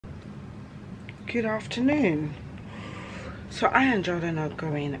Good afternoon. So I and Jordan are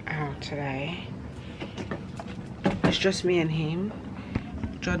going out today. It's just me and him.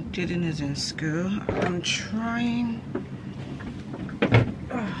 Jayden is in school. I'm trying.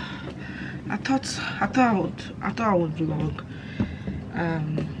 I thought I would vlog.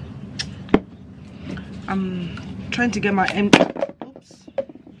 I'm trying to get my empty. Oops.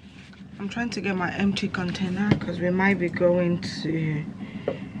 I'm trying to get my empty container because we might be going to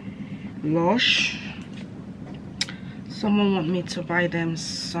Lush. Someone want me to buy them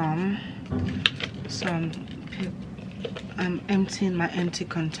some. I'm emptying my empty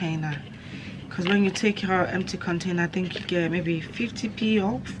container because when you take your empty container, I think you get maybe 50p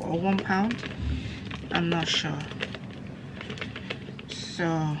off or £1. I'm not sure.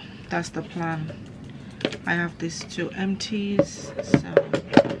 So that's the plan. I have these 2 empties, so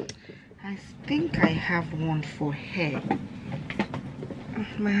I think I have one for hair.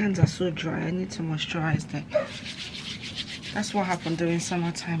 My hands are so dry. I need to moisturize them. That's what happened during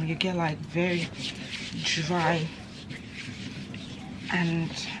summertime. You get like very dry,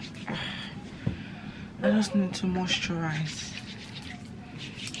 and I just need to moisturize.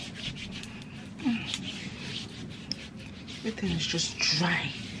 Everything is just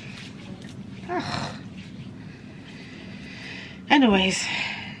dry. Anyways,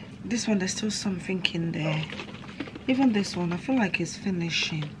 this one, there's still something in there. Even this one, I feel like it's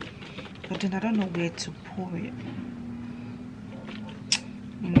finishing, but then I don't know where to pour it.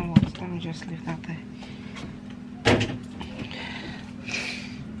 You know what, let me just leave that there.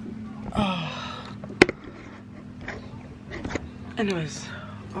 Anyways,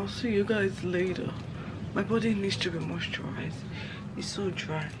 I'll see you guys later. My body needs to be moisturized. It's so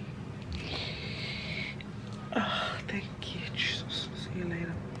dry. Thank you, Jesus. See you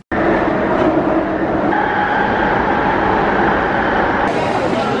later.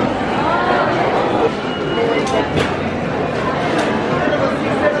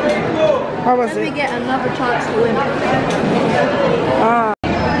 How was it? We get another chance to win.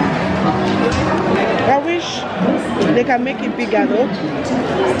 I wish they can make it bigger though.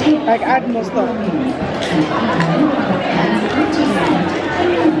 Like add more stuff.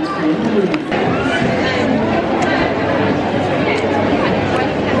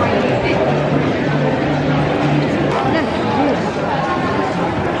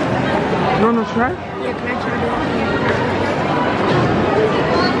 You wanna try? Yeah, can I try it?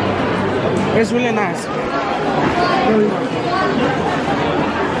 It's really nice. Really nice.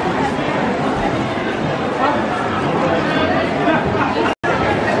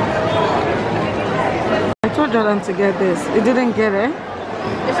 I told Jordan to get this. He didn't get it.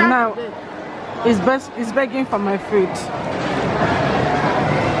 Now he's begging for my fruit.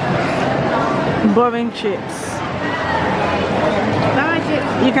 Boring chips.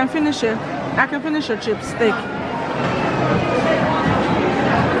 You can finish it. I can finish your chips. Steak.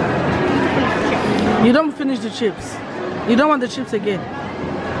 You don't finish the chips. You don't want the chips again.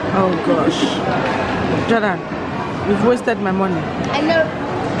 Oh gosh. Jordan, you've wasted my money. I know.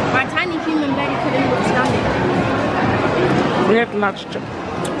 My tiny human body couldn't withstand it. We have large chip.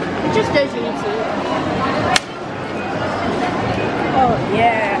 It just goes you need to eat. Oh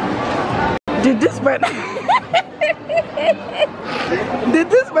yeah. Did this man Did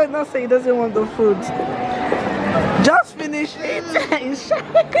this man not say he doesn't want the food? Just finish it.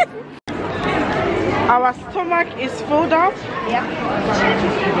 Our stomach is filled up. Yeah.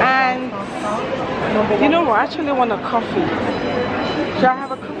 And you know what? I actually want a coffee. Should I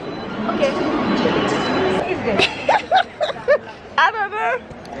have a coffee? Okay. It's good. I don't know.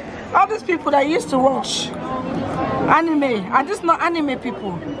 All these people that used to watch anime are just not anime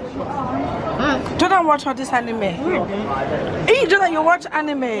people. Jordan watch all this anime. Hey Jordan, you watch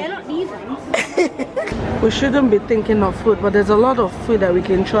anime. They're not these ones. We shouldn't be thinking of food, but there's a lot of food that we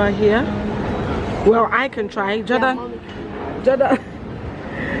can try here. Well, I can try. Jordan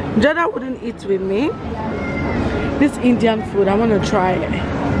wouldn't eat with me. This Indian food, I want to try it.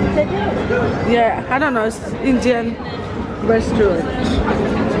 Yeah, I don't know, it's Indian restaurant.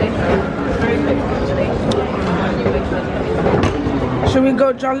 Should we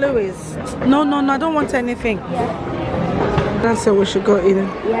go John Lewis? No, I don't want anything. That's so we should go in.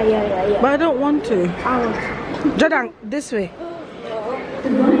 Yeah. But I don't want to. Jordan, this way.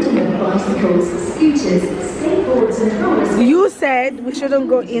 You said we shouldn't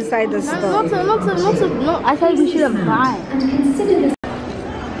go inside the store. No, I said we shouldn't buy.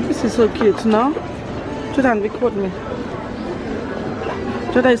 This is so cute, no? Jordan, record me.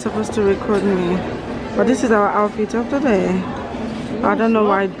 Jordan is supposed to record me. But this is our outfit of the day. I don't know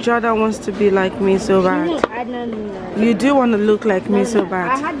why Jordan wants to be like me so bad. No. You do want to look like me so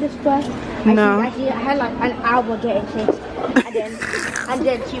bad. I had this first. No. I had like an hour getting changed. And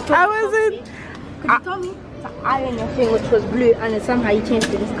then she put I wasn't. Could you tell me to iron your thing, which was blue, and then somehow you changed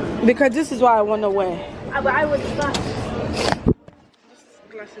to this color? Because this is what I want to wear. But I was first.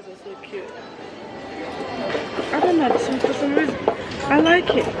 These glasses are so cute. I don't know, for some reason I like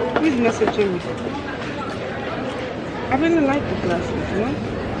it. Who's messaging me? I really like the glasses, you know?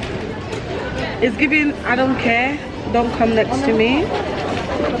 It's giving I don't care, don't come next to me.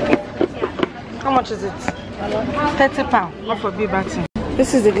 How much is it? £30. Not for big button.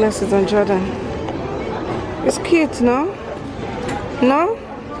 This is the glasses on Jordan. It's cute, no? No?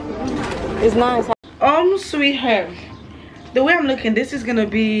 It's nice. Sweet hair. The way I'm looking, this is gonna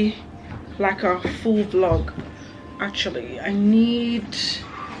be like a full vlog. Actually, I need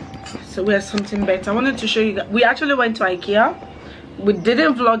to wear something better. I wanted to show you that we actually went to IKEA. We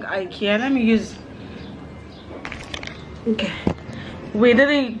didn't vlog IKEA. Let me use. Okay, we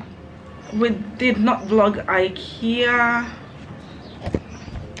did not vlog IKEA.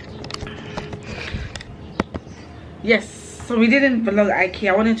 Yes, so we didn't vlog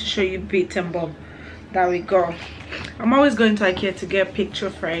IKEA. I wanted to show you bit and bob that we got. I'm always going to IKEA to get picture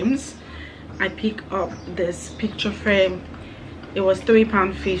frames. I picked up this picture frame. It was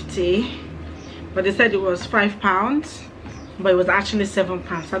 £3.50, but they said it was £5, but it was actually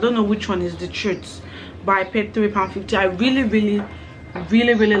 £7. I don't know which one is the truth, but I paid £3.50. I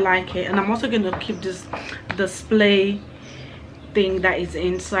really like it, and I'm also going to keep this display thing that is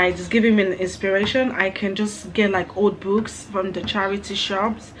inside. It's giving me an inspiration. I can just get like old books from the charity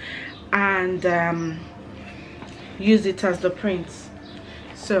shops and use it as the prints.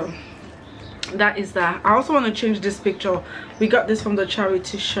 So that is that. I also want to change this picture. We got this from the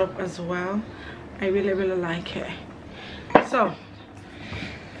charity shop as well. I really like it. So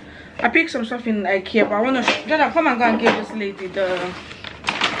I picked some stuff in IKEA, but I want to Jordan, come and go and give this lady the.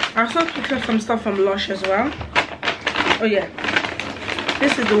 I also picked up some stuff from Lush as well. Oh yeah,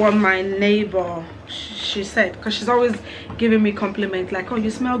 this is the one my neighbor she said, because she's always giving me compliments like, oh, you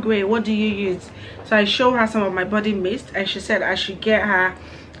smell great, what do you use? So I show her some of my body mist, and she said I should get her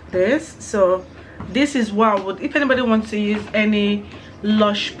this. So this is what I would, if anybody wants to use any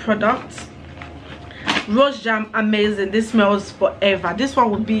Lush products. Rose jam, amazing. This smells forever. This one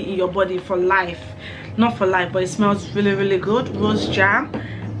would be in your body for life. Not for life, but it smells really good. Rose jam.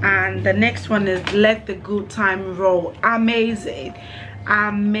 And the next one is Let the Good Time Roll. Amazing.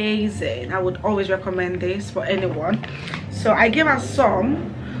 I would always recommend this for anyone. So I gave her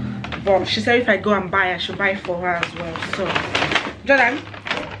some, but she said if I go and buy, I should buy for her as well. So Jordan,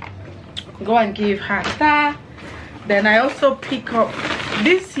 go and give her that. Then I also pick up,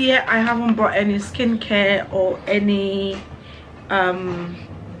 this year I haven't bought any skincare or any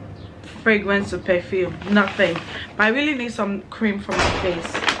fragrance or perfume, nothing, but I really need some cream for my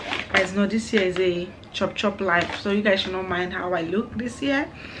face. Guys know this year is a chop life, so you guys should not mind how I look this year.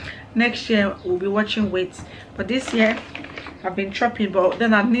 Next year we'll be watching weight, but this year I've been chopping, but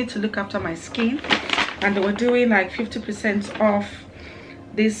then I need to look after my skin, and they were doing like 50% off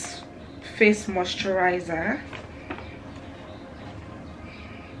this face moisturizer.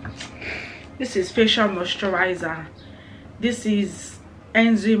 This is facial moisturizer. This is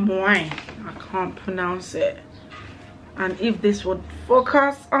enzyme wine, I can't pronounce it. And if this would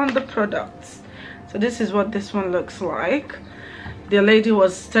focus on the products, so this is what this one looks like. The lady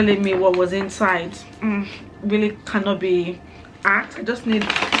was telling me what was inside. Really cannot be asked. I just need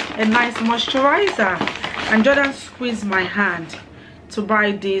a nice moisturizer. And Jordan squeezed my hand to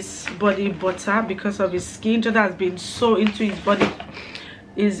buy this body butter because of his skin. Jordan has been so into his body,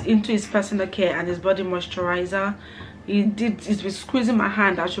 is into his personal care and his body moisturizer. He's been squeezing my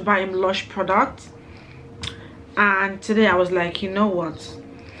hand. I should buy him Lush product. And today I was like, you know what,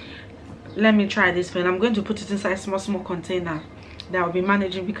 let me try this one. I'm going to put it inside a small container that I'll be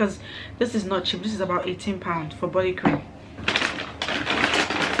managing, because this is not cheap. This is about £18 for body cream.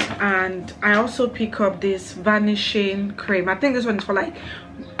 And I also pick up this vanishing cream. I think this one is for like,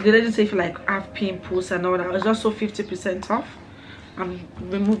 the lady say for like have pimples and all that. It's also 50% off. I'm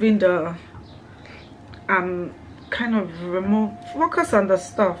removing the kind of focus on the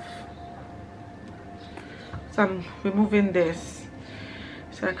stuff. So I'm removing this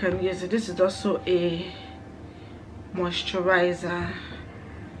so I can use it. This is also a moisturizer.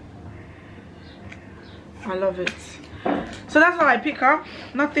 I love it. So that's all I pick up,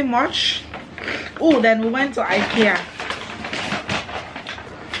 nothing much. Oh, then we went to IKEA.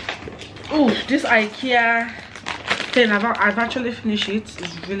 Oh, this IKEA thing, I've actually finished it.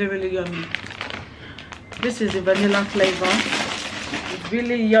 It's really yummy. This is the vanilla flavor.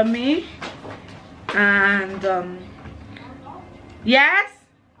 really yummy. And yes.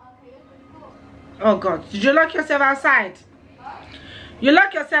 Oh God, did you lock yourself outside? You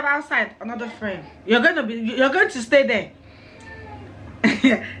lock yourself outside. Another frame. You're going to stay there.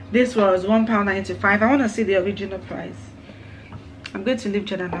 This was £1.95. I want to see the original price. I'm going to leave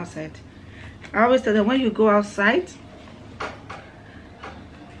Jordan outside. I always tell them, when you go outside,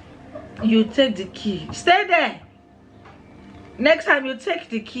 you take the key. Stay there. Next time you take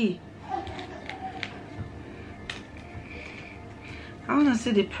the key. I want to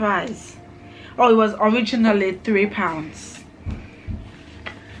see the price. Oh, it was originally £3.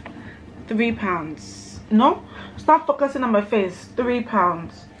 £3. No, stop focusing on my face.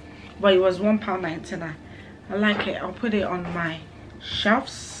 £3, but it was £1.99. I like it. I'll put it on my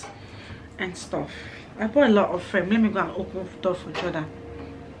shelves and stuff. I bought a lot of frame. Let me go and open the door for Jordan.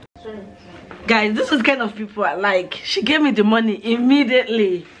 Guys, this is kind of people I like. She gave me the money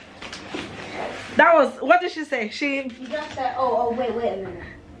immediately. That was, what did she say? She just said, oh, wait a minute.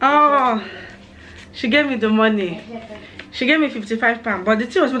 Oh, she gave me the money. She gave me £55, but the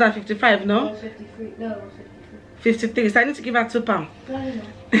tea was more than 55, no? It was 53. No, it was 53. So I need to give her £2. No.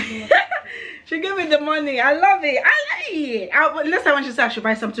 She gave me the money. I love it. I like it. Next time when she said I should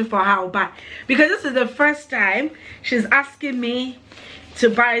buy something for her, I'll buy. Because this is the first time she's asking me to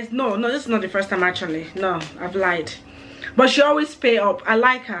buy. No, this is not the first time actually. No, I've lied. But she always pay up. I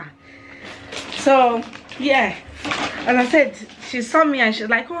like her. So yeah, as I said, she saw me and she's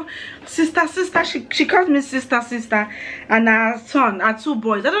like, oh, sister. She calls me sister. And our son, our 2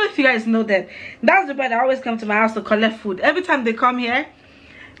 boys, I don't know if you guys know that. That's the boy that always come to my house to collect food. Every time they come here,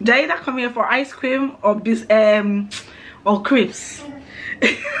 they either come here for ice cream or crepes. So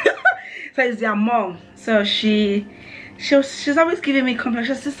it's their mom. So she's always giving me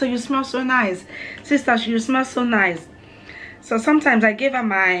compliments. Sister, you smell so nice. Sister, you smell so nice. So sometimes I gave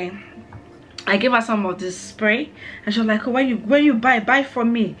her some of this spray, and she was like, oh, when you buy for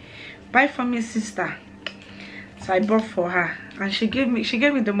me, sister. So I bought for her, and she gave me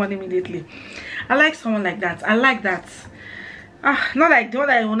the money immediately. I like someone like that. I like that. Not like the one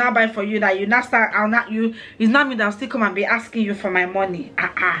that I will not buy for you, that you not start, it's not me that will still come and be asking you for my money.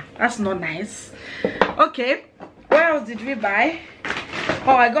 That's not nice. Okay, what else did we buy?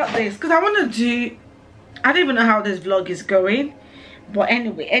 Oh, I got this because I want to do, I don't even know how this vlog is going, but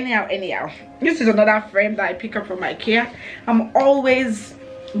anyway, anyhow, this is another frame that I pick up from IKEA. I'm always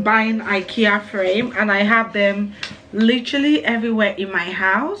buying IKEA frame, and I have them literally everywhere in my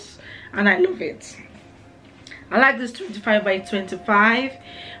house, and I love it. I like this 25 by 25,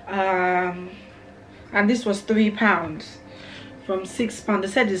 and this was £3 from £6. They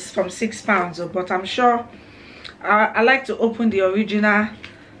said it's from £6, but I'm sure I like to open the original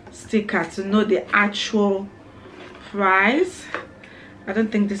sticker to know the actual price. I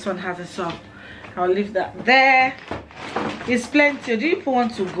don't think this one has it, so I'll leave that there. It's plenty. Do people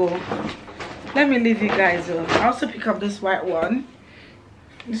want to go? Let me leave you guys. I also pick up this white one.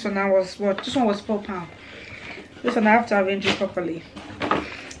 This one was what? This one was £4. This one I have to arrange it properly.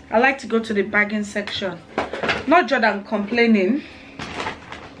 I like to go to the bargain section. Not Jordan complaining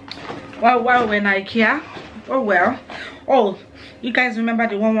while we're in IKEA. Oh well. Oh, you guys remember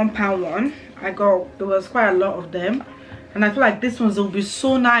the £1 one? I got, there was quite a lot of them, and I feel like this ones will be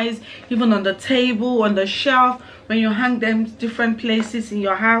so nice, even on the table, on the shelf, when you hang them different places in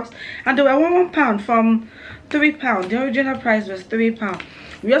your house. And they were £1 from £3. The original price was £3.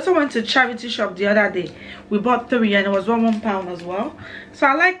 We also went to charity shop the other day. We bought 3 and it was £1 as well. So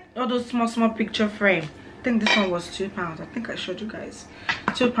I like all those small picture frame. I think this one was £2. I think I showed you guys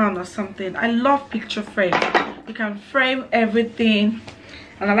 £2 or something. I love picture frame. You can frame everything,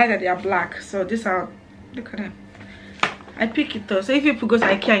 and I like that they are black. So these are, look at them. I pick it though. So if people go to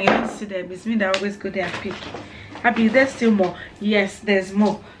IKEA and you don't see them, it's me that always go there and pick. Abby, there's still more. Yes, there's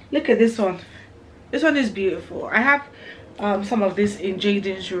more. Look at this one. This one is beautiful. I have some of this in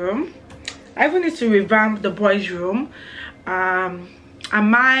Jayden's room. I even need to revamp the boys' room. I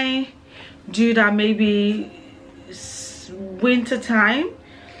might do that maybe winter time,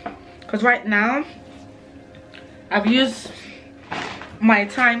 because right now I've used my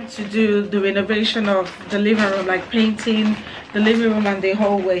time to do the renovation of the living room, like painting the living room and the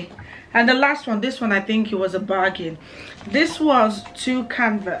hallway. And the last one, this one, I think it was a bargain. This was 2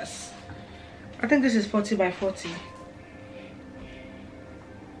 canvas. I think this is 40 by 40.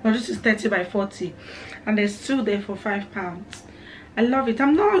 No, this is 30 by 40, and there's 2 there for £5. I love it.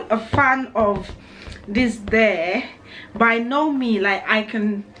 I'm not a fan of this there. By no means, like I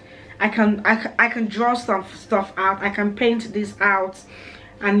can draw some stuff out. I can paint this out.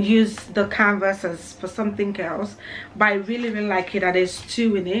 and use the canvas as for something else, but I really like it that there's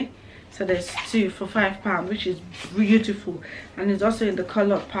 2 in it. So there's 2 for £5, which is beautiful, and it's also in the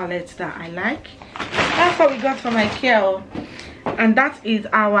color palette that I like. That's what we got from IKEA, and that is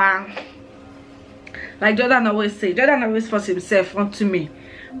our, like Jordan always say, Jordan always force himself onto me.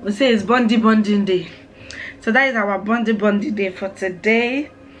 We say it's bonding day, so that is our bonding day for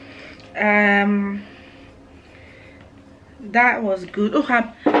today. That was good. Oh,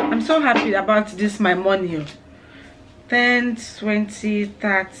 I'm so happy about this, my money. 10, 20,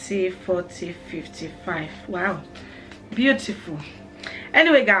 30, 40, 55. Wow, beautiful.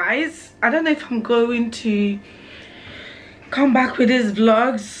 Anyway guys, I don't know if I'm going to come back with these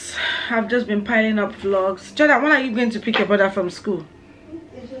vlogs. I've just been piling up vlogs. Jordan, when are you going to pick your brother from school?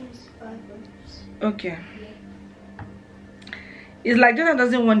 Okay. It's like Jordan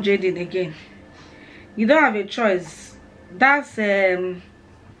doesn't want Jayden again. You don't have a choice. That's your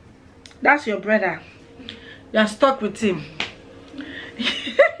brother. You're stuck with him.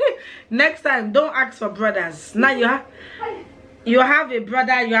 Next time, don't ask for brothers. Now you have a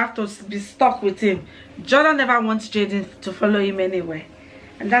brother, you have to be stuck with him. Jordan never wants Jayden to follow him anywhere,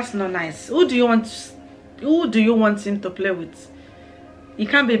 and that's not nice. Who do you want him to play with? He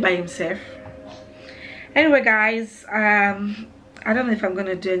can't be by himself. Anyway guys, I don't know if I'm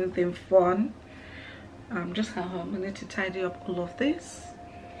gonna do anything fun. Just how I'm gonna need to tidy up all of this,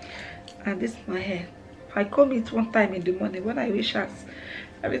 and this is my hair. I comb it one time in the morning when I wish us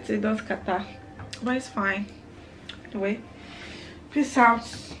everything does scatter, but it's fine. Anyway, peace out.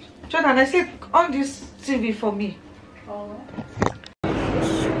 Jordan, I said on this TV for me. Oh. You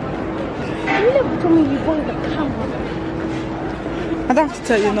never told me you wanted the camera. I don't have to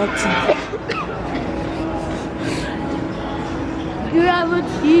tell you nothing.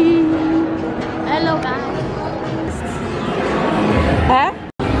 Gravity. Hello guys. Huh?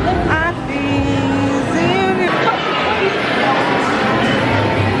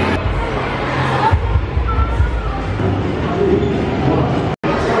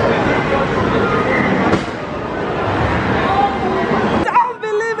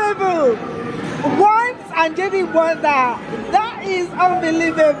 And Jayden won that. That is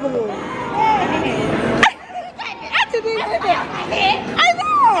unbelievable. I didn't get it. I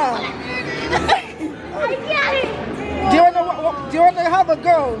know. Do you want to have a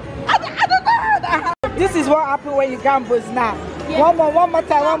go? I don't know. This is what happens when you gamble now. Yeah. One more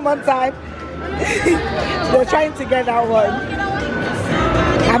time. They're trying to get that one.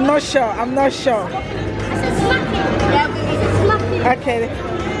 I'm not sure. Okay,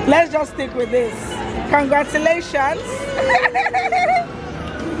 let's just stick with this. Congratulations.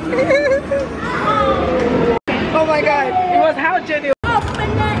 Oh my god, it was how Jayden.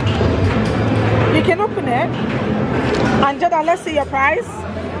 Open it. You can open it. And Jordan, let's see your prize.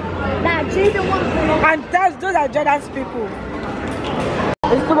 Nah, Jayden wants to. And those are Jordan's people.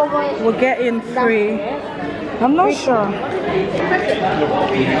 We'll get in free. I'm not sure. Hey,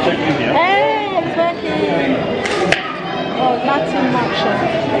 oh, not too much.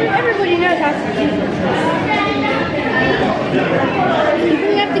 Everybody knows how to do this.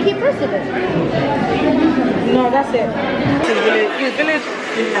 You have to keep first of it. No, that's it. It's village.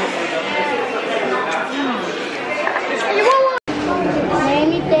 Let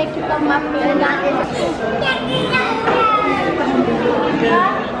me take you from my friend.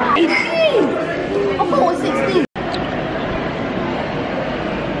 18! I thought it was 16.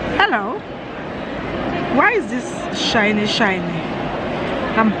 Hello. Why is this shiny?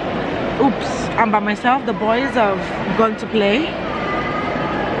 I'm by myself. The boys have gone to play.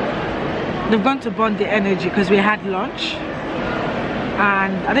 They've gone to burn the energy because we had lunch,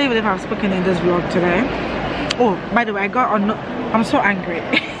 and I don't even know if I've spoken in this vlog today. Oh, by the way, I'm so angry.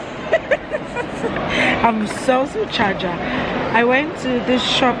 I'm so charger. I went to this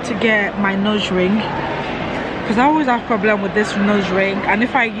shop to get my nose ring because I always have problem with this nose ring, and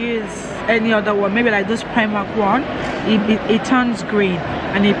if I use any other one, maybe like this Primark one, it turns green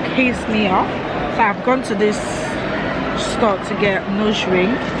and it pisses me off. So I've gone to this store to get nose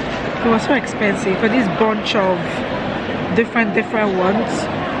ring. It was so expensive for this bunch of different ones,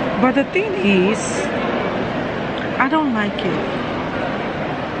 but the thing is, I don't like it.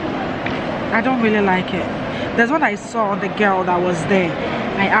 I don't really like it. There's one I saw the girl that was there.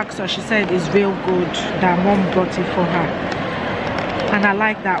 I asked her, she said it's real good, that mom brought it for her, and I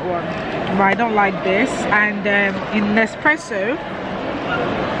like that one, but I don't like this. And in Nespresso,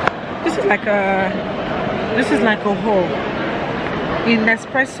 this is like a hole. In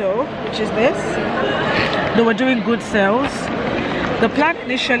Nespresso, which is this, they were doing good sales. The plan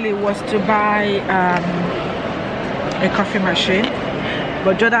initially was to buy a coffee machine,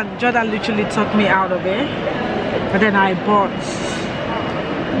 but Jordan literally talked me out of it. But then I bought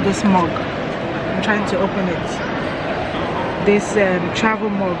this mug. I'm trying to open it. This travel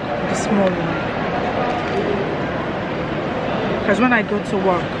mug, the small one. Because when I go to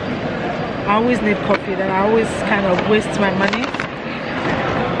work, I always need coffee. Then I always kind of waste my money.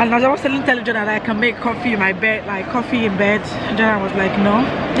 And I was telling Jordan that I can make coffee in my bed, like coffee in bed. Jordan was like, no.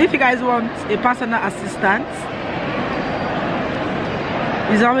 If you guys want a personal assistant,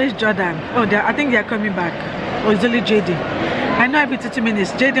 it's always Jordan. Oh, I think they're coming back. Or it's only Jayden. I know every 2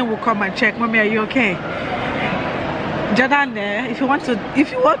 minutes Jayden will come and check. Mommy, are you okay? Jordan, if you want to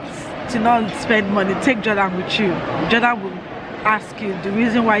not spend money, take Jordan with you. Jordan will ask you the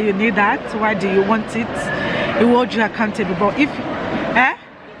reason why you need that. Why do you want it? He will hold you accountable. But if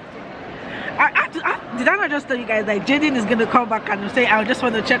did I not just tell you guys that Jayden is gonna come back and say, I just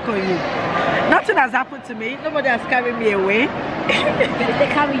want to check on you? Nothing has happened to me. Nobody has carried me away. They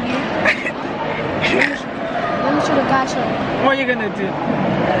carry you. Let me show the guy. What are you gonna do?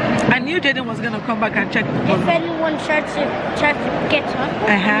 I knew Jayden was gonna come back and check. If anyone tries to get her,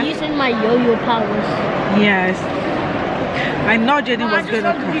 I'm using my yo-yo powers. Yes. I know Jayden was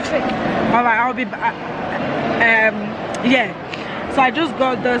gonna come. Alright, I'll be back. Yeah. So I just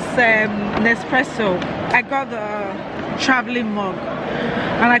got this Nespresso. I got the traveling mug,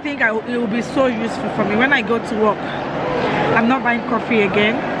 and I think it will be so useful for me when I go to work. I'm not buying coffee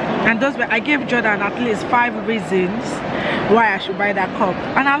again, and I gave Jordan at least 5 reasons why I should buy that cup,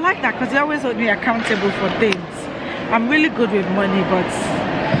 and I like that because he always hold me accountable for things. I'm really good with money, but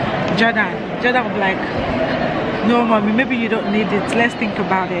Jordan would be like, no mommy, maybe you don't need it, let's think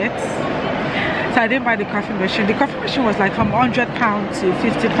about it. So I didn't buy the coffee machine. The coffee machine was like from £100 to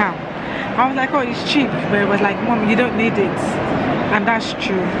 £50. I was like, oh, it's cheap, but it was like, mom, you don't need it. And that's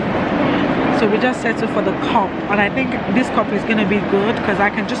true. So we just settled for the cup, and I think this cup is gonna be good because I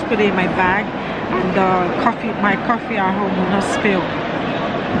can just put it in my bag, and my coffee at home will not spill.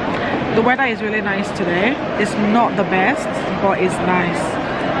 The weather is really nice today. It's not the best, but it's nice.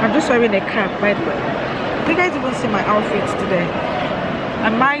 I'm just wearing a cap, by the way. Do you guys even see my outfit today? I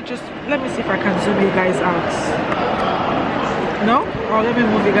might just, let me see if I can zoom you guys out. No? Or let me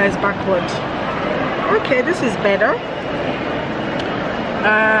move you guys backward. Okay, this is better.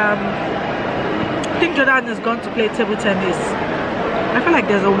 I think Jordan is going to play table tennis. I feel like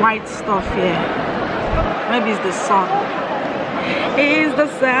there's a white stuff here. Maybe it's the sun. It's the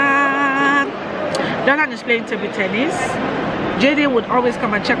sun. Jordan is playing table tennis. Jayden would always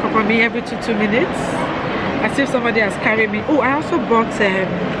come and check up on me every 2 minutes. As if somebody has carried me. Oh, I also bought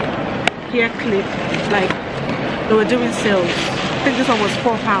hair clip. Like, they were doing sales. I think this one was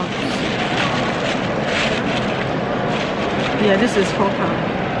 £4. Yeah, this is £4.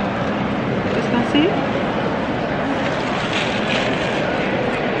 You can see?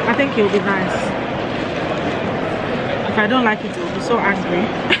 I think it will be nice. If I don't like it, it will be so angry.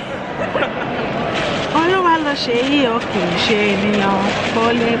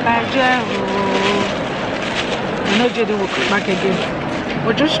 I know Jayden will come back again.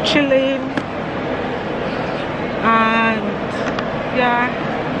 We're just chilling, and yeah,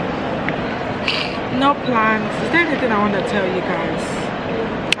 no plans. Is there anything I want to tell you guys?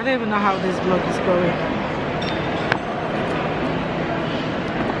 I don't even know how this vlog is going.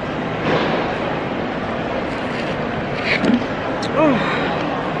 Oh,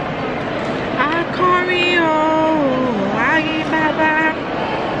 I carry on, I baba.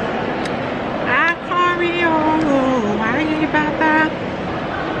 Baba,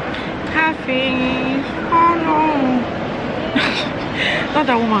 caffeine, oh no. Not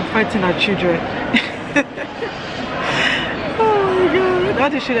that woman fighting her children. Oh my god. What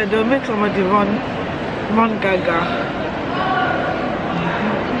they should do, make somebody run gaga.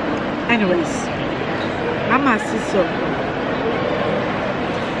 Anyways, I'm a seesaw.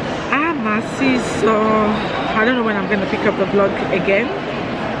 I don't know when I'm gonna pick up the vlog again,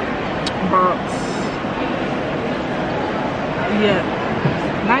 but yeah,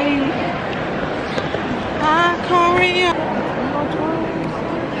 bye.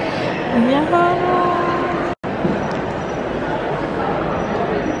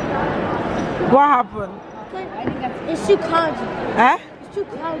 What happened? It's too cloudy. Eh? It's too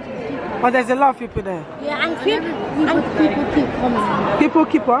cloudy. Oh, there's a lot of people there. Yeah, and people keep coming. People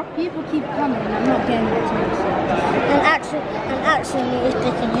keep what? People keep coming. I'm not getting that chance. And actually, if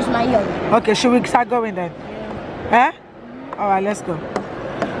they can use my yo. Okay, should we start going then? Eh? Alright, let's go.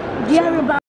 Do you have a